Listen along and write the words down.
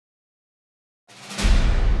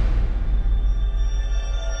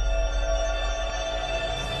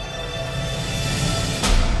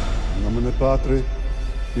Padre,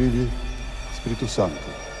 Figli, Spiritus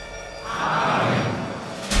Sancto.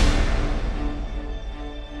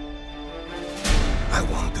 I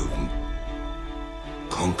want to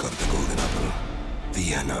conquer the Golden Apple,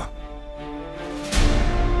 Vienna.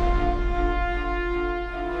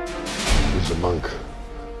 He's a monk,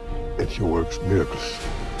 and he works miracles.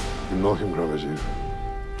 You know him, Grand Vizier.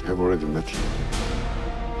 You have already met him.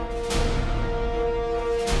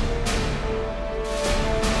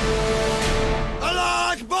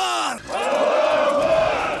 Allah Akbar!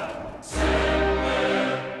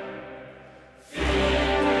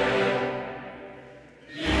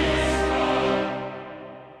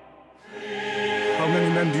 How many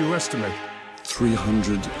men do you estimate?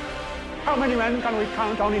 300. How many men can we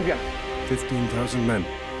count on in Vienna? 15,000 men.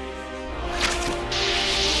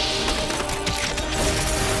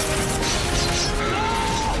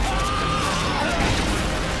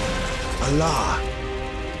 Allah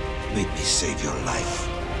made me save your life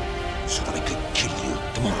so that I could kill you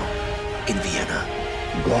tomorrow in Vienna.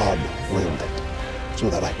 God willed it, so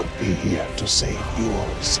that I could be here to save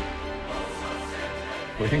yours.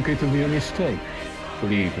 We think it will be a mistake to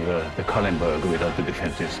leave the Kallenberg without the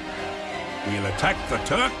defenses. We'll attack the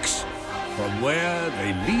Turks from where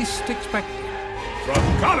they least expect it. From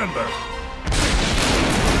Kallenberg!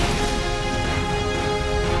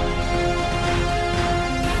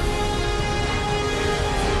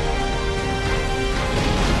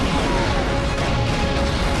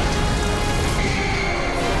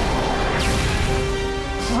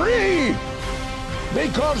 Free!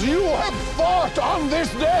 Because you have fought on this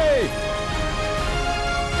day!